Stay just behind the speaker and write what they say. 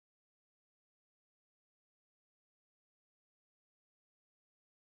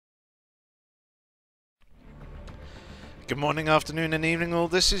Good morning, afternoon and evening all,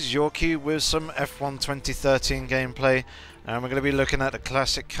 this is Yorkie with some F1 2013 gameplay, and we're going to be looking at the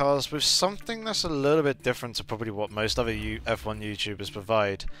classic cars with something that's a little bit different to probably what most other F1 YouTubers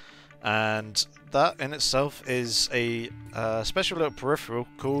provide. And that in itself is a special little peripheral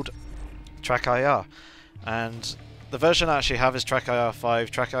called TrackIR. And the version I actually have is TrackIR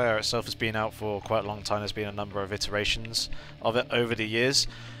 5. TrackIR itself has been out for quite a long time, there's been a number of iterations of it over the years.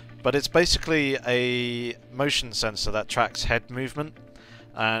 But it's basically a motion sensor that tracks head movement,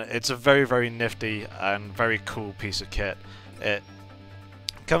 and it's a very nifty and very cool piece of kit. It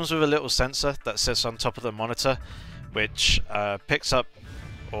comes with a little sensor that sits on top of the monitor, which picks up,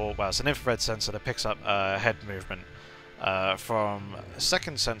 it's an infrared sensor that picks up head movement from a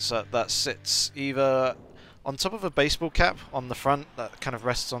second sensor that sits either on top of a baseball cap on the front that kind of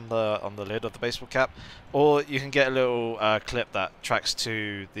rests on the lid of the baseball cap, or you can get a little clip that tracks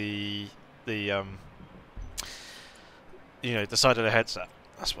to the side of the headset.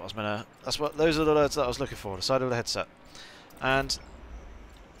 Those are the words that I was looking for. The side of the headset, and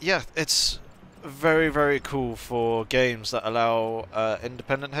yeah, it's very cool for games that allow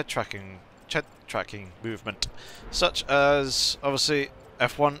independent head tracking movement, such as obviously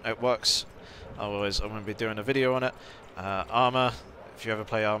F1. It works. I'm going to be doing a video on it. Armour, if you ever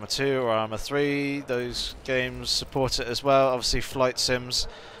play Armour 2 or Armour 3, those games support it as well. Obviously flight sims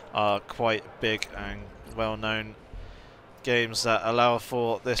are quite big and well known games that allow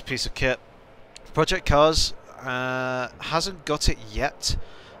for this piece of kit. Project Cars hasn't got it yet.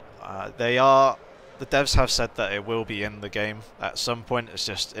 The devs have said that it will be in the game at some point. It's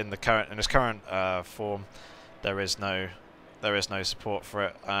just in its current form, there is no support for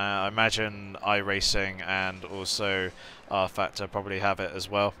it. I imagine iRacing and also R-Factor probably have it as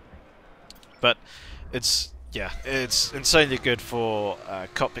well. But it's insanely good for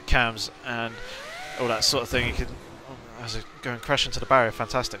cockpit cams and all that sort of thing. You can, as it going crash into the barrier,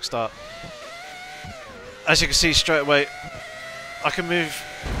 fantastic start. As you can see straight away, I can move.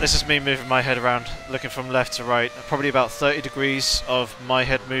 This is me moving my head around, looking from left to right. Probably about 30 degrees of my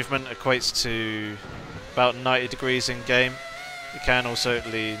head movement equates to about 90 degrees in game. You can also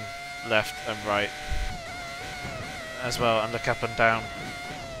lean left and right as well and look up and down.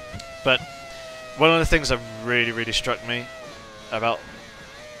 But one of the things that really struck me about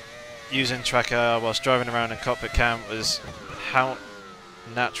using TrackIR whilst driving around in cockpit cam was how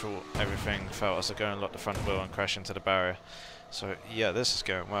natural everything felt as I go and lock the front wheel and crash into the barrier. So yeah, this is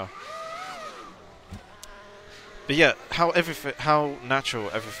going well. But yeah, how natural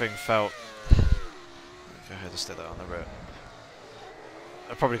everything felt. Go ahead and stick that on the road.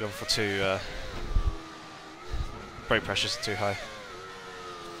 I've probably gone for too brake pressures are too high.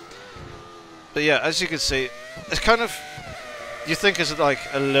 But yeah, as you can see, it's kind of, you think it's like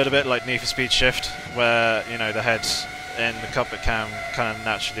a little bit like Need for Speed Shift, where the head in the cockpit cam kind of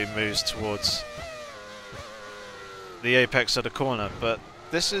naturally moves towards the apex of the corner, but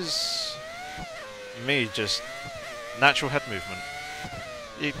this is me just natural head movement.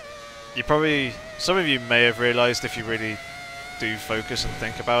 You probably, some of you may have realised if you really do focus and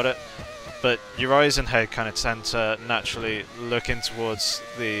think about it, but your eyes and head kind of tend to naturally look in towards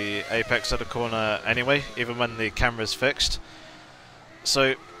the apex of the corner anyway, even when the camera's fixed.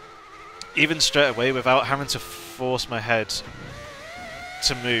 So even straight away, without having to force my head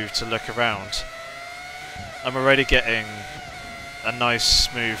to move to look around, I'm already getting a nice,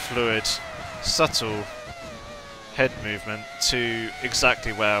 smooth, fluid, subtle head movement to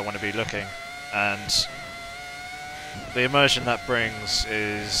exactly where I want to be looking, and the immersion that brings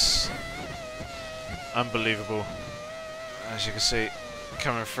is unbelievable. As you can see,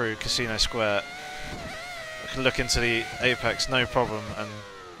 coming through Casino Square, I can look into the apex no problem, and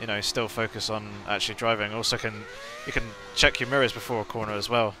still focus on actually driving. Also, you can check your mirrors before a corner as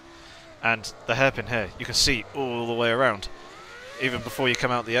well, and the hairpin here you can see all the way around, even before you come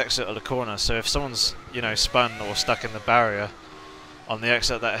out the exit of the corner. So if someone's spun or stuck in the barrier on the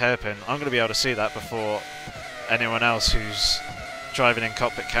exit of that hairpin, I'm going to be able to see that before anyone else who's driving in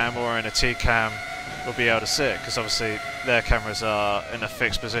cockpit cam or in a T cam will be able to see it, because obviously their cameras are in a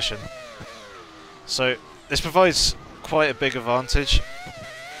fixed position. So this provides quite a big advantage.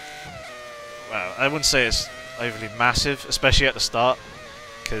 Well, I wouldn't say it's overly massive, especially at the start,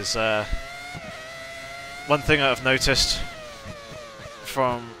 because one thing I've noticed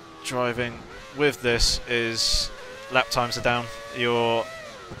from driving with this is lap times are down. You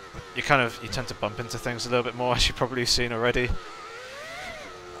tend to bump into things a little bit more, as you've probably seen already,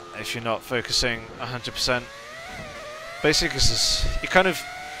 if you're not focusing 100%. Basically,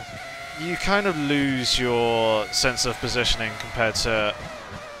 you kind of lose your sense of positioning compared to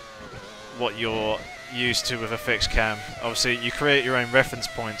what you're used to with a fixed cam. Obviously, you create your own reference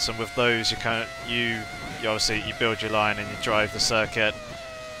points, and with those, you obviously you build your line and you drive the circuit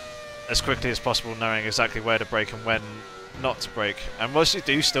as quickly as possible, knowing exactly where to brake and when not to brake. And whilst you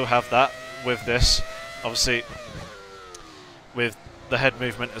do still have that with this, obviously with the head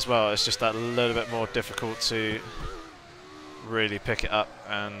movement as well, it's just that little bit more difficult to really pick it up,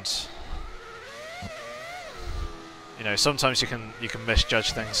 and you know, sometimes you can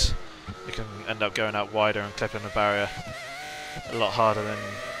misjudge things. You can end up going out wider and clipping the barrier a lot harder than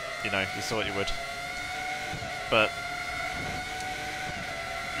you thought you would. But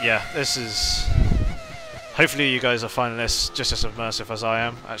yeah, this is. Hopefully you guys are finding this just as immersive as I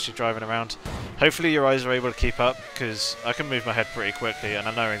am actually driving around. Hopefully your eyes are able to keep up, because I can move my head pretty quickly and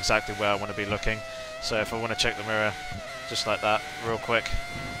I know exactly where I want to be looking. So if I want to check the mirror just like that real quick,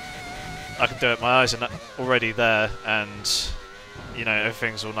 I can do it. My eyes are already there, and you know,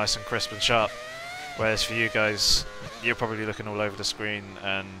 everything's all nice and crisp and sharp. Whereas for you guys, you're probably looking all over the screen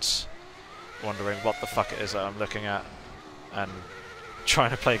and wondering what the fuck it is that I'm looking at, and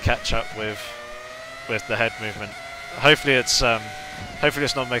trying to play catch up with the head movement. Hopefully it's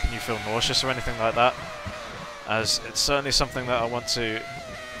not making you feel nauseous or anything like that, as it's certainly something that I want to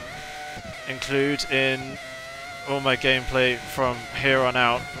include in all my gameplay from here on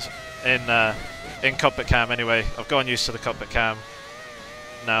out in cockpit cam. Anyway, I've gotten used to the cockpit cam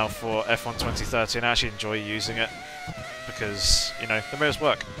now for F1 2013. I actually enjoy using it because, you know, the mirrors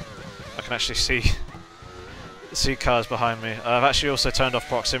work. I can actually see cars behind me. I've actually also turned off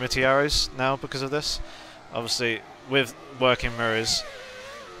proximity arrows now because of this. Obviously, with working mirrors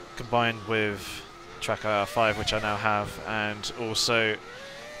combined with TrackIR 5, which I now have, and also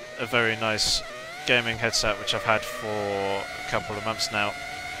a very nice gaming headset which I've had for a couple of months now,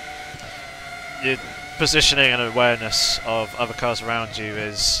 your positioning and awareness of other cars around you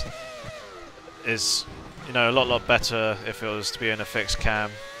is you know, a lot better if it was to be in a fixed cam.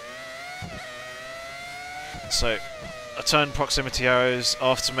 So I turned proximity arrows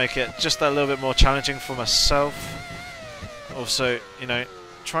off to make it just that little bit more challenging for myself. Also, you know,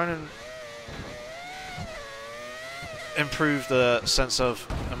 trying to improve the sense of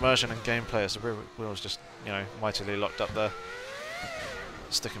immersion and gameplay as the rear wheel is just, you know, mightily locked up there,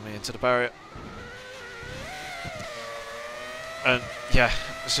 sticking me into the barrier. And yeah,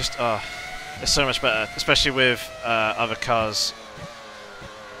 it's just it's so much better, especially with other cars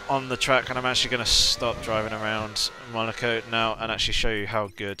on the track. And I'm actually going to stop driving around Monaco now and actually show you how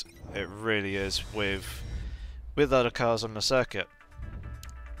good it really is with other cars on the circuit.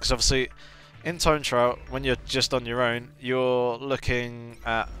 Because obviously in time trial, when you're just on your own, you're looking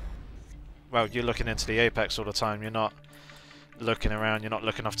at, well, you're looking into the apex all the time. You're not looking around, you're not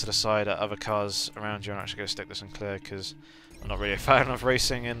looking off to the side at other cars around you. I'm actually going to stick this in clear because I'm not really a fan of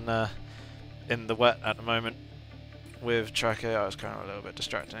racing in the wet at the moment with TrackIR. It's kind of a little bit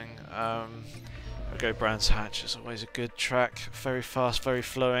distracting. I'll go Brands Hatch. It's always a good track, very fast, very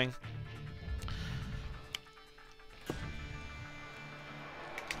flowing.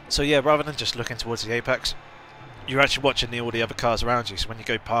 So yeah, rather than just looking towards the apex, you're actually watching all the other cars around you. So when you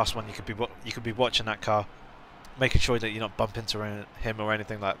go past one, you could be watching that car, making sure that you're not bump into him or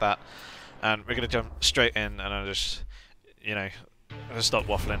anything like that. And we're going to jump straight in, and I'll just, you know, I'll stop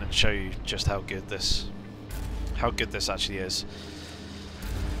waffling and show you just how good this actually is.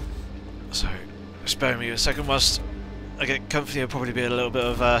 So spare me a second whilst I get comfy. There'll probably be a little bit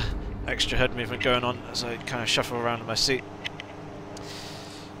of extra head movement going on as I kind of shuffle around in my seat.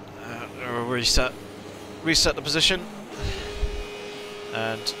 I'll reset the position,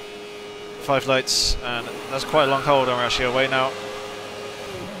 and 5 lights, and that's quite a long hold. I'm actually away now.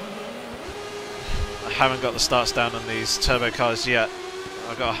 I haven't got the starts down on these turbo cars yet.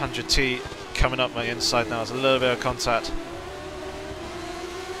 I've got 100T coming up my inside now. There's a little bit of contact.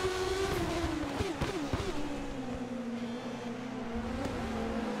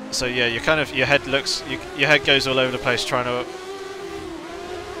 So yeah, you kind of, your head goes all over the place trying to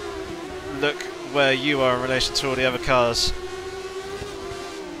look where you are in relation to all the other cars.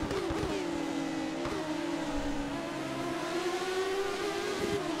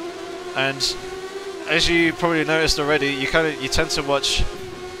 And as you probably noticed already, you tend to watch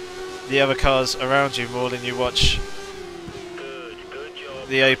the other cars around you more than you watch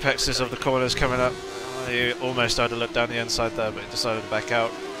the apexes of the corners coming up. You almost had to look down the inside there, but decided to back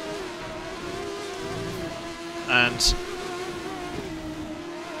out. And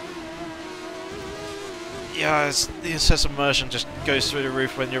yeah, the sense of immersion just goes through the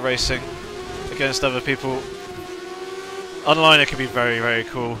roof when you're racing against other people. Online it can be very, very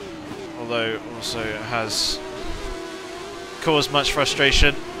cool, although also it has caused much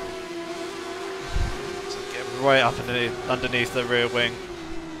frustration. right up underneath the rear wing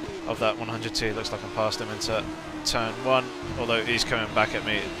of that 102. Looks like I'm past him into turn 1, although he's coming back at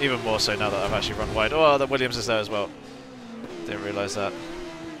me even more so now that I've actually run wide. Oh, that Williams is there as well. Didn't realise that.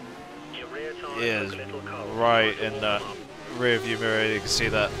 He is right in the rear view mirror, you can see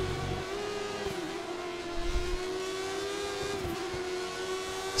that.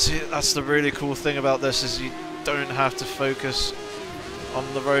 See, that's the really cool thing about this, is you don't have to focus on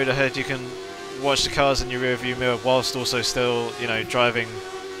the road ahead. You can watch the cars in your rear view mirror whilst also still, you know, driving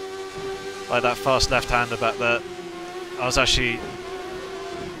like that fast left-hander back there. I was actually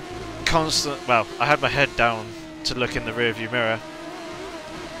well, I had my head down to look in the rear view mirror,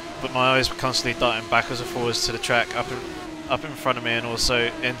 but my eyes were constantly darting backwards and forwards to the track up in front of me, and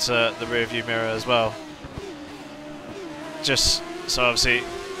also into the rear view mirror as well. Just so obviously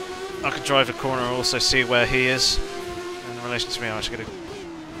I could drive a corner and also see where he is in relation to me. I'm actually going to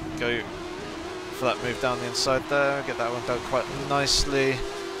go for that move down the inside there, get that one done quite nicely.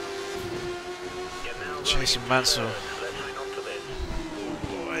 Chasing Mansell.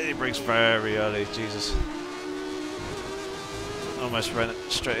 Boy, he brakes very early, Jesus. Almost ran it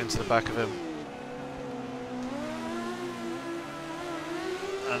straight into the back of him.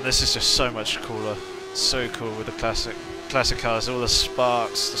 And this is just so much cooler. So cool with the classic cars, all the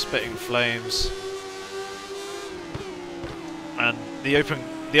sparks, the spitting flames, and the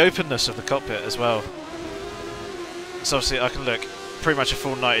openness of the cockpit as well. So obviously I can look pretty much a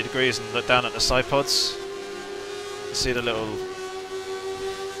full 90 degrees and look down at the side pods. See the little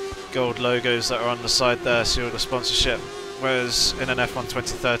gold logos that are on the side there, see all the sponsorship. Whereas in an F1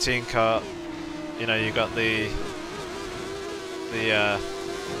 2013 car, you know, you got the I'm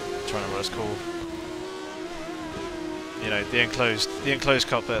trying to remember what it's called. You know, the enclosed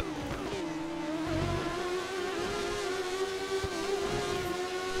cockpit.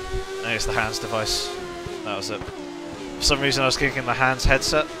 And it's the hands device. That was it. For some reason I was thinking the hands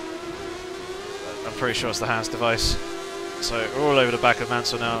headset. I'm pretty sure it's the hands device. So we're all over the back of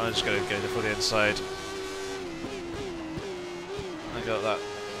Mansell now. I'm just going to go for the inside. I got that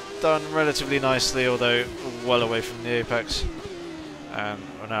done relatively nicely, although well away from the apex. And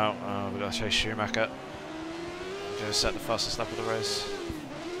now we've got to chase Schumacher. Just set the fastest lap of the race.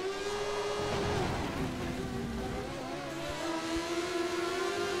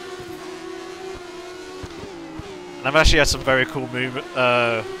 And I've actually had some very cool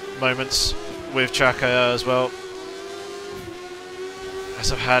moments with TrackIR as well.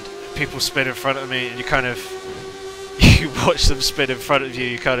 As I've had people spin in front of me, and you watch them spin in front of you.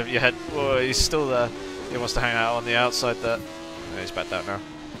 Your head, whoa, he's still there. He wants to hang out on the outside there. Oh, he's back down now.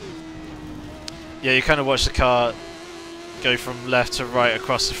 Yeah, you kind of watch the car go from left to right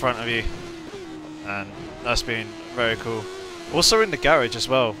across the front of you, and that's been very cool. Also in the garage as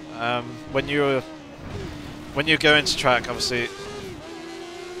well. When you go into track, obviously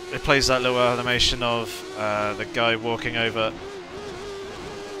it plays that little animation of the guy walking over,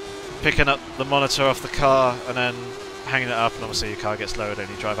 picking up the monitor off the car, and then hanging it up, and obviously your car gets lowered and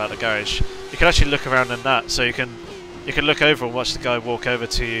you drive out the garage. You can actually look around in that, so you can look over and watch the guy walk over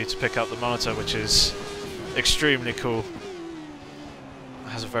to you to pick up the monitor, which is extremely cool. It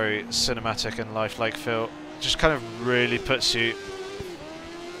has a very cinematic and lifelike feel. It just kind of really puts you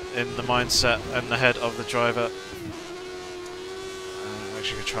in the mindset and the head of the driver. I'm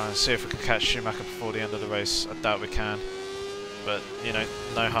actually going to try and see if we can catch Schumacher before the end of the race. I doubt we can, but you know,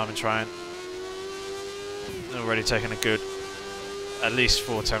 no harm in trying. Already taken a good at least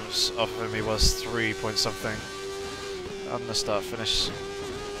 4 attempts off of him. He was 3 point something on the start finish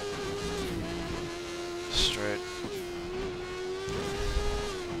straight.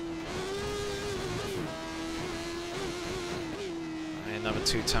 Another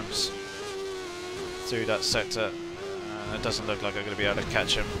 2 attempts through that sector. It doesn't look like I'm going to be able to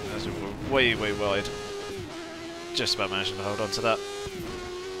catch him, as we're way wide. Just about managing to hold on to that.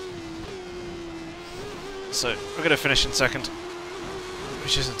 So we're going to finish in second,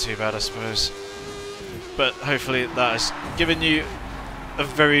 which isn't too bad, I suppose. But hopefully that has given you a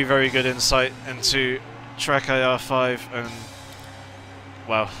very good insight into TrackIR 5, and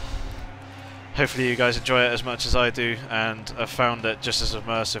well, hopefully you guys enjoy it as much as I do and have found it just as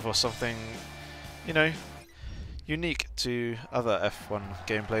immersive, or something, you know, unique to other F1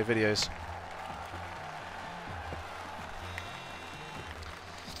 gameplay videos.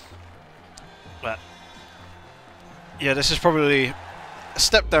 But yeah, this is probably a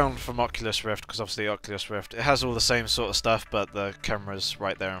step down from Oculus Rift, because obviously Oculus Rift, it has all the same sort of stuff, but the camera's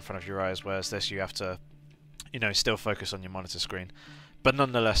right there in front of your eyes, whereas this you have to, you know, still focus on your monitor screen. But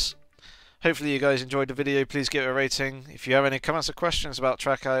nonetheless, hopefully you guys enjoyed the video. Please give it a rating. If you have any comments or questions about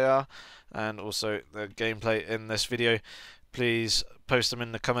TrackIR, and also the gameplay in this video, please post them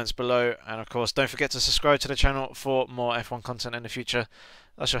in the comments below. And of course, don't forget to subscribe to the channel for more F1 content in the future.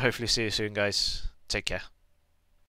 I shall hopefully see you soon, guys. Take care.